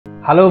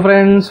Hello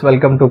friends,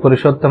 welcome to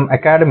Purushottam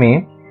academy.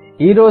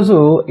 ఈరోజు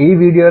ఈ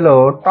వీడియోలో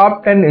top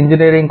 10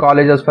 engineering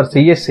colleges for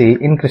CSE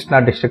in Krishna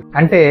district.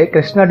 అంటే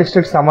కృష్ణా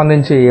డిస్ట్రిక్ట్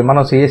సంబంధించి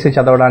మనం CSE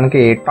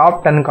చదవడానికి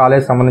టాప్ 10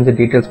 కాలేజ్ సంబంధించి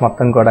డీటెయిల్స్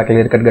మొత్తం కూడా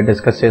క్లియర్ కట్ గా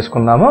డిస్కస్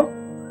చేసుకుందాము.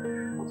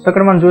 సో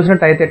ఇక్కడ మనం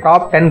చూసినట్టయితే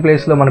టాప్ 10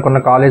 ప్లేస్ లో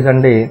మనకున్న కాలేజ్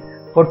అండి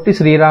Potti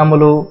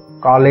Sriramulu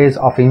college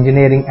of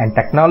engineering and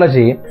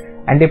technology.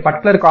 And ఈ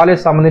పర్టికులర్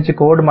కాలేజ్ సంబంధించి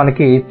కోడ్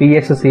మనకి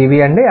PSCV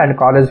అండి. And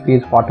college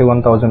fee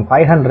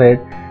 41,500.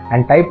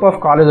 And type of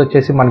college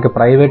వచ్చేసి మనకి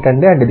ప్రైవేట్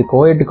అండి. అండ్ ఇది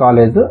కోఎడ్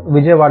కాలేజ్,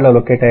 విజయవాడలో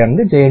లొకేట్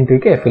అయ్యింది,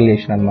 JNTUకి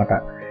అఫిలియేషన్ అనమాట.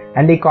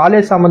 అండ్ ఈ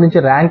కాలేజ్ సంబంధించి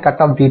ర్యాంక్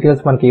కట్ ఆఫ్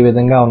డీటెయిల్స్ మనకి ఈ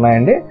విధంగా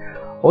ఉన్నాయండి.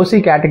 OC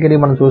కేటగిరీ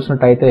మనం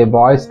చూసినట్టయితే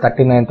బాయ్స్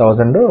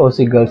 39,000,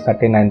 OC గర్ల్స్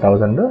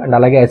 39,000. అండ్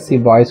అలాగే SC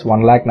boys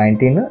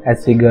 1,19,000,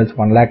 SC girls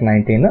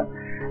 1,19,000,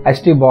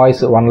 ST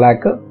boys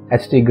 1,00,000,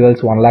 ST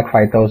girls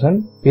 1,05,000,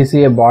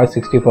 BCA boys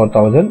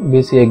 64,000,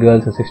 BCA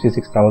girls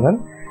 66,000,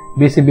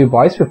 BCB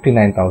boys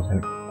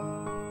 59,000,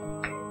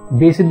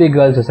 BCB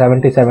girls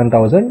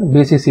 77,000,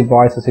 BCC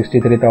boys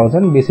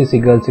 63,000, BCC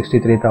girls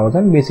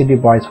 63,000, BCD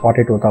boys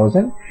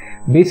 42,000,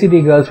 BCD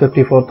girls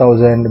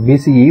 54,000,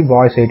 BCE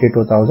boys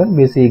 82,000,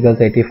 BCE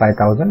girls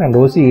 85,000, and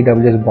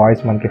OCEWS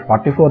boys మనకి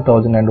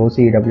 44,000 and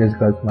OCEWS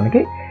girls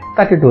మనకి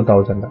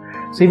 32,000.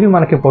 So ఇవి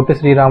మనకి Potti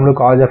Sriramulu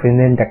college of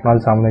engineering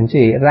technology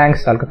సంబంధించి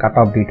ranks తాలూకా cut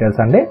off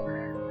details అండి.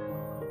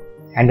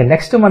 And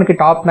next మనకి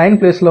top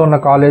 9 place లో ఉన్న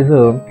college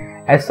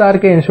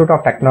SRK institute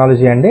of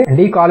technology అండి. అండ్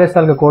ఈ కాలేజ్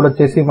తాలూకా కోడ్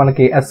వచ్చేసి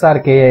మనకి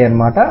SRKI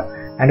అనమాట.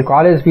 అండ్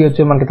కాలేజ్ ఫీ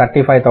వచ్చి మనకి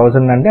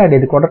 35,000 అండి. అండ్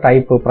ఇది కూడా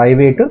టైప్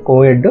ప్రైవేట్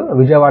కోఎడ్,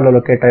 విజయవాడలో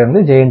లొకేట్ అయ్యి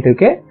ఉంది,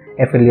 JNTUకే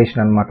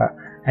అఫిలియేషన్ అనమాట.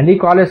 అండ్ ఈ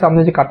కాలేజ్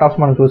సంబంధించి కట్ ఆఫ్స్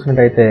మనం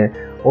చూసినట్టయితే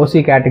OC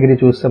కేటగిరీ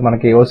చూస్తే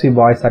మనకి OC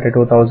boys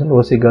 32,000,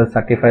 OC girls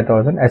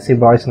 35,000, SC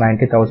boys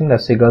 90,000,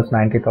 SC girls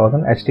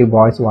 90,000, ST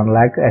boys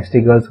 1,00,000,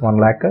 ST girls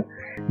 1,00,000,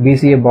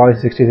 BCA boys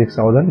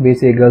 66,000,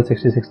 BCA girls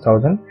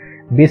 66,000,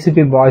 BCP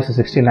boys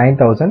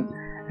 69,000.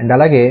 And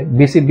అలాగే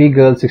BCB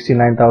girls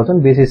 69,000,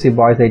 BCC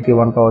boys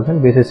 81,000,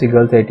 BCC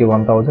girls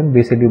 81,000,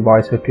 BCD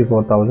boys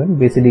 54,000,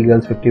 BCD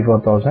girls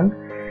 54,000,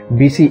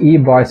 BCE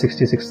boys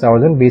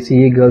 66,000,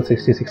 BCE girls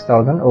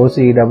 66,000,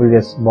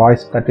 OCEWS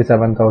boys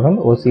 37,000,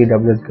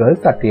 OCEWS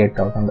girls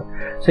 38,000.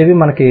 So ఇవి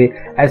మనకి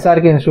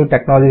SRK institute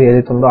technology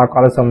ఏదైతే ఉందో ఆ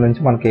college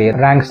సంబంధించి మనకి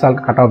ranks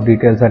cut off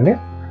details అండి.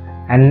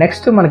 And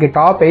next మనకి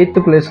టాప్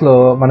 8th ప్లేస్ లో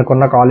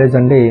మనకున్న కాలేజ్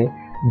అండి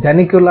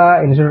జనికుల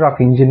institute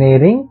of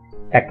engineering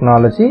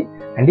technology.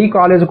 And ఈ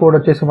కాలేజ్ కోడ్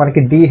వచ్చేసి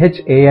మనకి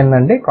DHAN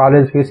అండి.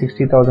 College fee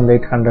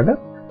 60,800,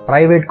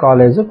 private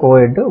college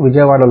co-ed,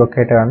 విజయవాడలో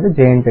లొకేట్ అయ్యింది,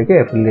 JNTUకి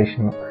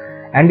అఫిలియేషన్.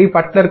 అండ్ ఈ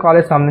పర్టికులర్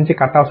కాలేజ్ సంబంధించి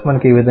కట్ ఆఫ్స్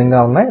మనకి ఈ విధంగా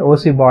ఉన్నాయి.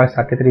 OC boys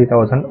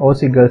 33,000,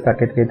 OC girls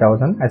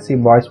 33,000, SC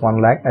boys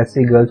 1,00,000,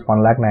 SC girls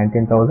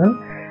 1,19,000,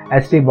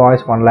 ST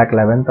boys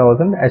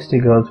 1,11,000,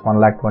 ST girls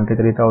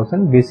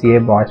 1,23,000, BCA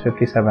boys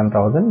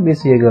 57,000,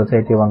 BCA girls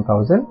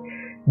 81,000,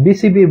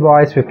 BCB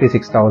boys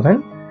 56,000.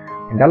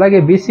 And అలాగే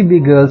BCB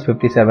girls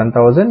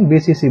 57,000,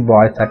 BCC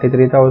boys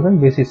 33,000,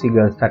 BCC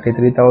girls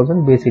 33,000,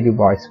 BCD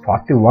boys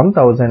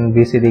 41,000,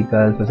 BCD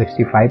girls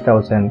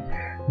 65,000,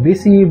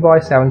 BCE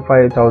boys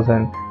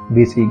 75,000,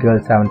 BCE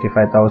girls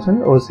 75,000,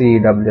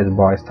 OCEWS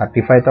boys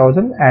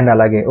 35,000 and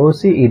అలాగే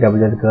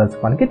OCEWS girls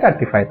మనకి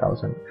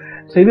 35,000.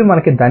 So ఇవి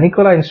మనకి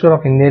ధనికుల institute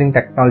of engineering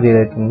technology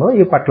ఏదైతుందో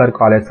ఈ particular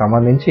college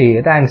సంబంధించి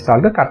ranks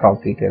taluka cut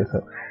off details.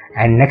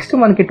 And next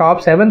మనకి top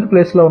 7th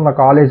place లో ఉన్న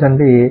కాలేజ్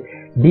అండి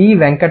D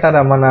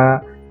Venkataramana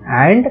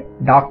and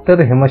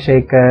doctor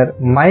Himasekhar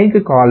mic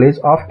college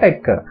of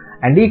tech.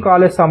 And ఈ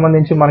కాలేజ్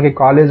సంబంధించి మనకి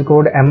కాలేజ్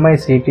కోడ్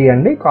MICT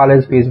అండి.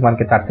 కాలేజ్ ఫీజు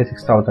మనకి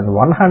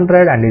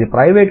 36,100. అండ్ ఇది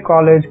ప్రైవేట్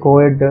కాలేజ్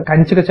కోఎడ్,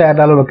 కంచిక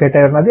చేర్లలో లొకేట్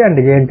అయి ఉన్నది అండ్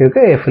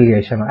JNTUకి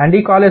అఫిలియేషన్. అండ్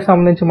ఈ కాలేజ్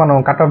సంబంధించి మనం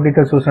కట్ ఆఫ్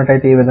డీటెయిల్స్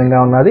చూసినట్టయితే ఈ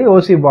విధంగా ఉన్నది.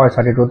 OC boys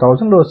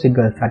 32,000, OC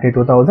girls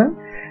 32,000,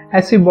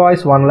 SC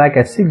boys 1,00,000,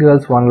 SC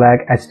girls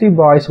 1,00,000, ST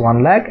boys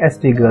 1,00,000,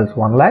 ST girls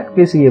 1,00,000,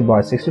 BCA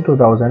boys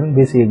 62,000,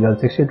 BCA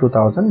girls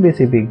 62,000,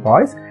 BCB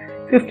boys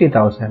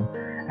 50,000.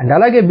 And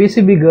అలాగే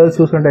BCB గర్ల్స్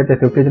చూసినట్టయితే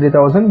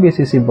 53,000,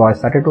 BCC boys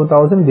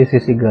 32,000,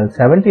 BCC girls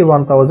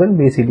 71,000,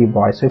 BCD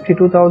boys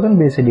 52,000,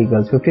 BCD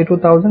girls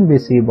 52,000,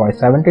 BCE boys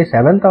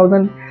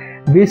 77,000,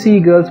 BCE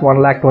girls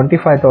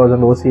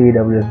 1,25,000,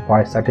 OCEWS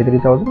boys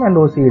 33,000 and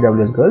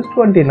OCEWS girls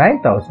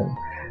 29,000.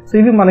 So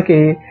ఇవి మనకి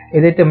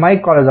ఏదైతే mic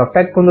college of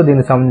tech ఉందో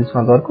దీనికి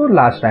సంబంధించినంత వరకు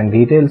last rank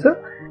details.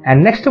 And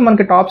next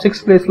మనకి టాప్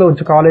 6 ప్లేస్ లో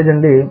వచ్చే కాలేజ్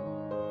అండి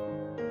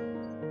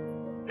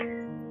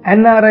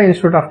NRI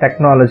institute of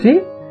technology.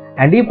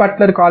 And ఈ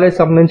పర్టికులర్ కాలేజ్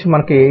సంబంధించి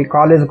మనకి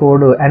కాలేజ్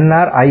కోడ్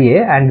NRIA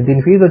అండ్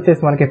దీని ఫీజు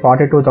వచ్చేసి మనకి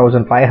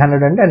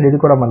 42,500 అండి. అండ్ ఇది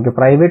కూడా మనకి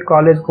ప్రైవేట్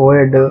కాలేజ్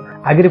కోఎడ్,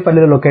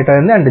 అగిరిపల్లిలో లొకేట్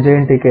అయింది అండ్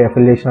JNTUకి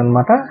అఫిలియేషన్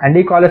అనమాట. అండ్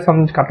ఈ కాలేజ్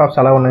సంబంధించి కట్ ఆఫ్స్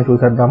ఎలా ఉన్నాయి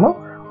చూసేద్దాము.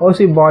 OC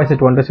boys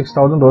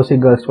 26,000, OC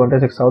girls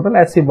 26,000,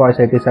 SC boys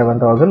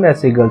 87,000,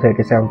 SC girls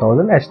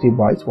 87,000, ST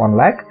boys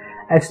 1,00,000,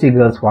 ST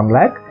girls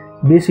 1,00,000,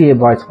 BCA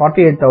boys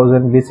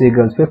 48,000, BCA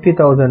girls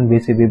 50,000,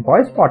 BCB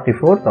boys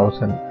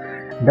 44,000.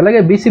 అలాగే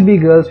BCB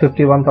girls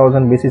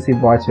 51,000, BCC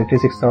boys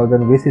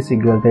 56,000, BCC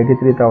girls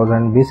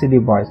 83,000, BCD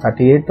boys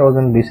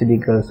 38,000, BCD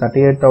girls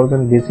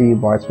 38,000, BCE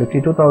boys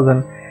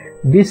 52,000,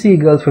 BCE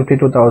girls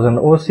 52,000,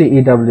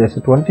 OCEWS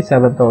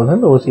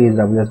 27,000,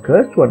 OCEWS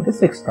girls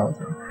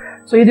 26,000.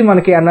 So ఇది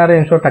మనకి NRI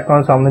institute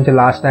technology సంబంధించి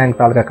last rank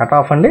తాలూకా cut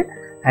off అండి.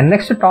 And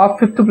next top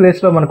 5th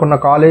ప్లేస్లో మనకున్న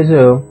college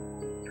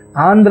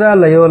Andhra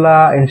Loyola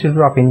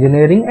institute of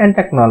engineering and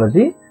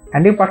technology.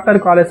 And ఈ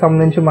particular college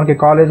సంబంధించి మనకి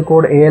college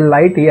code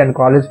ALIT and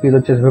college fee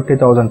వచ్చేసి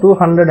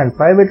 50,200 and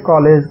private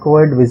college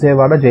code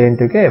Vijayawada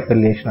JNTK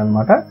affiliation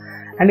అనమాట.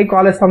 And ఈ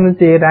college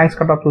సంబంధించి ర్యాంక్స్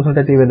కట్ ఆఫ్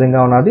చూసినట్లయితే ఈ విధంగా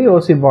ఉన్నది.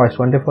 OC boys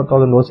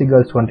 24,000, OC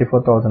girls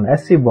 24,000,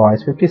 SC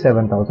boys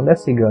 57,000,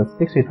 SC girls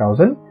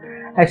 60,000,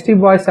 ST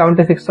boys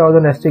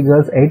 76,000, ST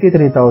girls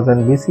 83,000,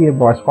 BCA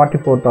boys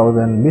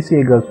 44,000,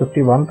 BCA girls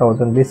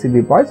 51,000, BCB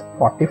boys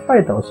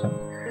 45,000.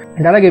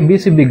 And అలాగే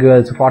BCB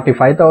girls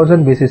 45,000,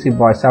 BCC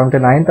boys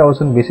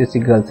 79,000, BCC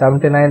girls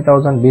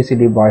 79,000,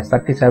 BCD boys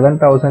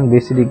 37,000,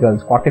 BCD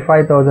girls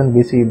 45,000,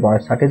 BCE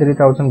boys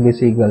 33,000,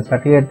 BCE girls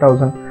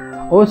 38,000,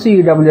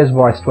 OCEWS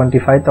boys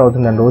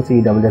 25,000 and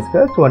OCEWS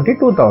girls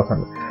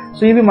 22,000.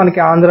 So ఇవి మనకి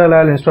Andhra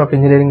Loyola institute of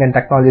engineering and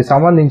technology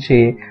సంబంధించి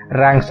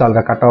ranks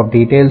taluka cut off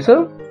details.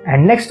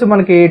 And next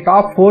మనకి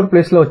top 4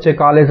 ప్లేస్లో వచ్చే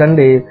college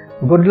అండి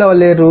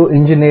Gudlavalleru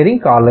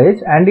engineering college.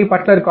 And ఈ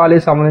particular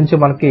college సంబంధించి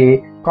మనకి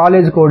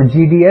college code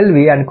GDLV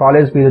and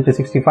college fee వచ్చి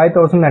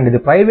 65,000 అండ్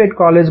ఇది private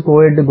college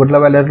co-ed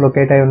Gudlavalleru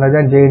locate అయి ఉన్నది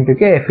అండ్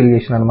JNTK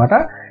అఫిలియేషన్ అనమాట.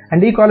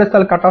 అండ్ ఈ కాలేజ్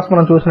తాలూకా కట్ ఆఫ్స్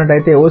మనం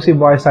చూసినట్టయితే OC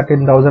boys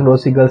 13,000,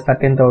 OC girls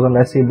 13,000,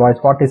 SC boys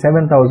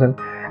 47,000,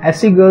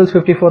 SC girls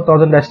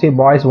 54,000, ST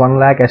boys 1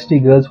 lakh,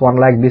 ST girls 1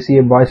 lakh,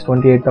 BCA boys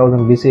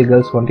 28,000, BCA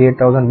girls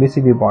 28,000,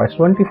 BCB boys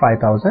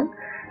 25,000.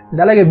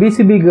 అలాగే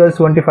BCB girls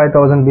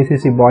 25,000,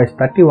 BCC boys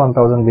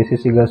 31,000,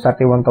 BCC girls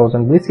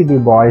 31,000, BCD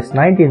boys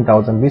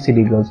 19,000, BCD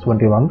girls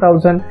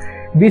 21,000,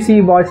 BCE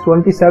boys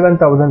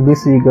 27,000,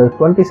 BCE girls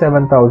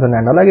 27,000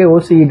 and అలాగే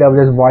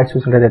OCEWS boys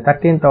చూసినట్లయితే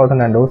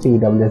 13,000 and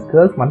OCEWS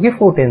girls మనకి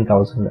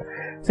 14,000.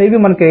 So ఇవి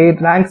మనకి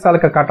ranks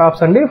తాలూకా cut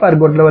offs అండి for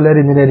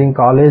Gudlavalleru engineering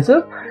college.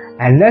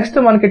 And next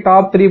మనకి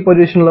top 3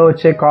 పొజిషన్లో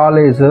వచ్చే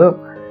college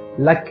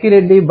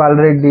Lakkireddy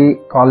Balareddy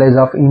college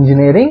of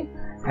engineering.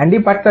 And ఈ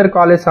పర్టికులర్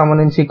కాలేజ్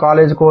సంబంధించి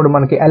కాలేజ్ కోడ్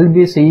మనకి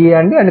LBCE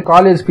అండి అండ్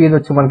కాలేజ్ ఫీజు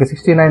వచ్చి మనకి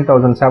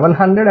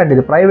 69,700 అండ్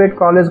ఇది ప్రైవేట్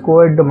కాలేజ్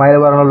కోడ్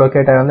మైలవరంలో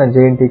లొకేట్ అయి ఉంది అండ్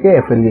JNTK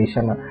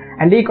అఫిలియేషన్.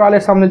 అండ్ ఈ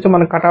కాలేజ్ సంబంధించి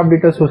మనం కట్ ఆఫ్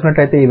డీటెయిల్స్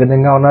చూసినట్టయితే ఈ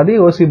విధంగా ఉన్నది.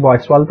 OC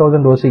boys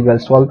 12,000, OC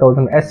girls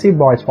 12,000, SC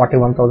boys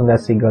 41,000,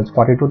 SC girls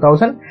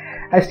 42,000,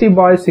 ST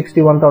boys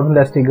 61,000,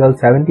 ST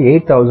girls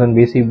 78,000,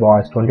 BC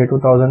boys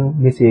 22,000,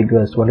 BCA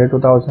girls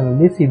 22,000,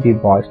 BCB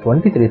boys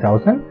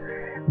 23,000,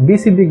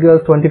 BCB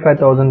girls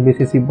 25,000,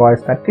 BCC boys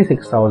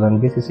 36,000,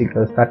 BCC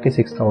girls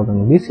 36,000,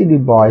 BCD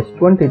boys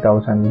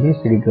 20,000,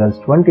 BCD girls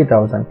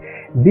 20,000,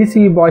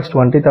 BCE boys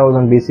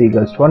 20,000, BCE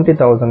girls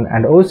 20,000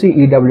 and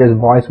OCEWS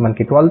boys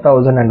మనకి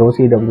 12,000 and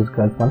OCEWS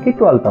girls మనకి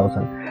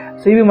 12,000.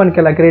 So ఇవి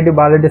మనకి లక్కిరెడ్డి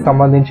బాలరెడ్డి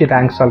సంబంధించి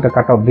ranks తాలూకా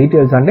cut off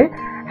details అండి.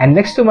 And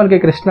next మనకి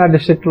Krishna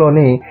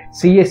డిస్ట్రిక్ట్లోని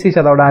CSE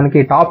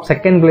చదవడానికి top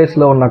 2nd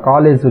ప్లేస్లో ఉన్న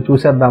కాలేజ్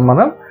చూసేద్దాం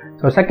మనం.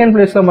 సో 2nd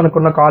ప్లేస్లో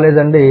మనకున్న కాలేజ్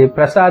అండి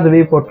ప్రసాద్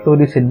వి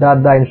Potluri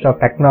Siddhartha institute of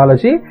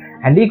technology.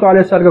 And ఈ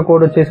కాలేజ్ తాలూకా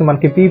కోడ్ వచ్చేసి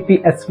మనకి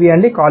PPSV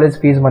అండి. కాలేజ్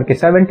ఫీజు మనకి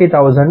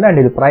 70,000 అండ్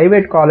ఇది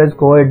private college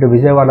co-ed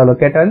Vijayawada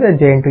locate అయింది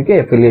JNTK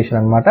అఫిలియేషన్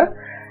అనమాట.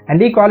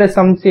 అండ్ ఈ కాలేజ్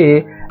సంబంధించి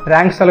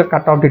ర్యాంక్స్ తాలూకా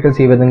కట్ ఆఫ్ డీటెయిల్స్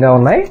ఈ విధంగా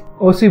ఉన్నాయి.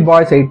 OC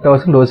boys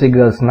 8,000, OC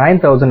girls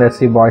 9,000,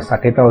 SC boys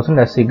 30,000,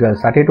 SC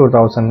girls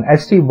 32,000,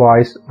 ST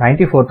boys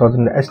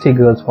 94,000, ST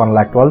girls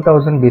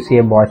 1,12,000,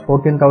 BCA boys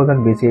 14,000,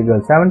 BCA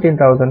girls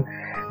 17,000,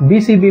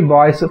 BCB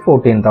boys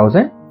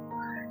 14,000,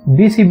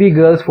 BCB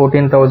girls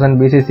 14,000,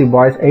 BCC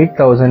boys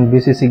 8,000,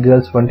 BCC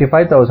girls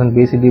 25,000,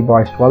 BCD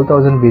boys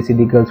 12,000,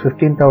 BCD girls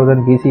 15,000,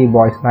 BCE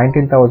boys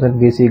 19,000,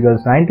 BCE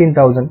girls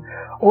 19,000,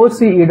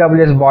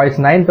 OCEWS boys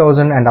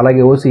 9,000 and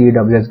అలాగే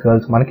OCEWS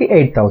girls మనకి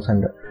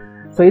 8,000.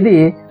 So ఇది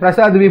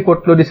ప్రసాద్ వి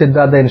Potluri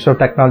Siddhartha institute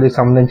of technology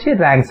సంబంధించి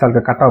ranks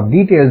cut off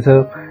details.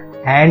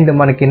 And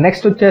మనకి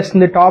next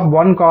వచ్చేసింది top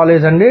 1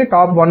 college అండి.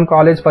 Top 1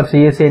 college for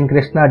CSE in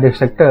Krishna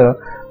district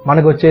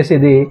మనకు వచ్చేసి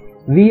ఇది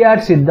VR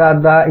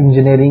Siddhartha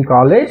engineering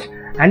college.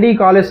 And ఈ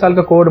కాలేజ్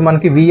తాలూకా కోడ్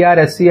మనకి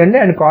VRSC అండి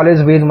అండ్ కాలేజ్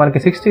ఫీజు మనకి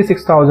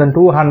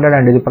 66,200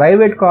 అండ్ ఇది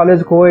private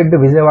college co-ed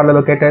Vijayawada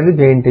locate అయింది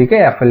JNTK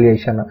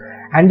అఫిలియేషన్.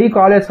 అండ్ ఈ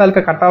కాలేజ్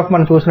తాలూకా కట్ ఆఫ్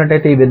మనం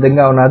చూసినట్టయితే ఈ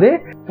విధంగా ఉన్నది.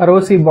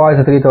 OC boys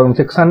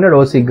 3,600,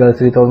 OC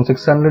girls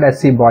 3,600,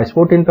 SC boys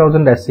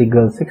 14,000, SC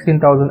girls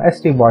 16,000,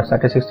 ST boys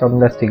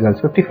 36,000, ST girls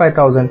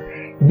 55,000,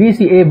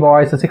 BCA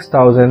boys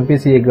 6,000,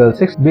 BCA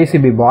girls 6,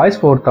 BCB boys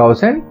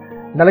 4,000,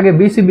 అలాగే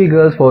BCB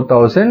girls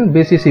 4,000,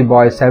 BCC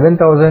boys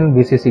 7,000,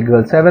 BCC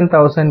girls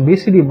 7,000,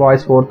 BCD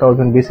boys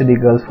 4,000, BCD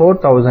girls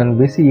 4,000,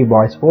 BCE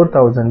boys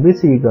 4,000,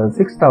 BCE girls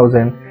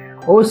 6,000,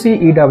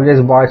 OCEWS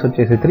boys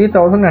వచ్చేసి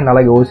 3,000 and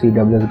అలాగే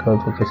OCEWS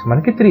girls వచ్చేసి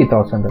మనకి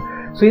 3,000.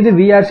 So ఇది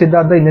VR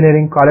Siddhartha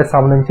engineering college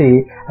సంబంధించి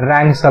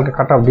ranks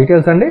cut off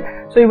details అండి.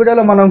 So ఈ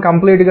వీడియోలో మనం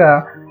కంప్లీట్గా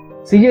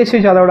CSE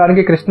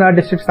చదవడానికి కృష్ణా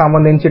డిస్ట్రిక్ట్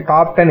సంబంధించి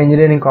టాప్ 10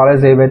 ఇంజనీరింగ్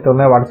కాలేజ్ ఏవైతే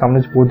ఉన్నాయో వాటికి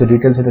సంబంధించి పూర్తి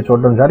డీటెయిల్స్ అయితే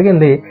చూడడం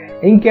జరిగింది.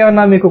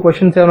 ఇంకేమన్నా మీకు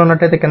క్వశ్చన్స్ ఏమైనా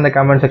ఉన్నట్టయితే కింద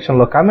కామెంట్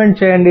సెక్షన్లో కామెంట్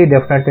చేయండి.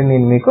 డెఫినెట్లీ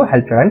నేను మీకు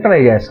హెల్ప్ చేయడానికి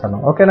ట్రై చేస్తాను.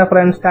 ఓకేనా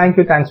friends,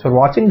 thanks for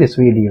watching this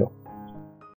video.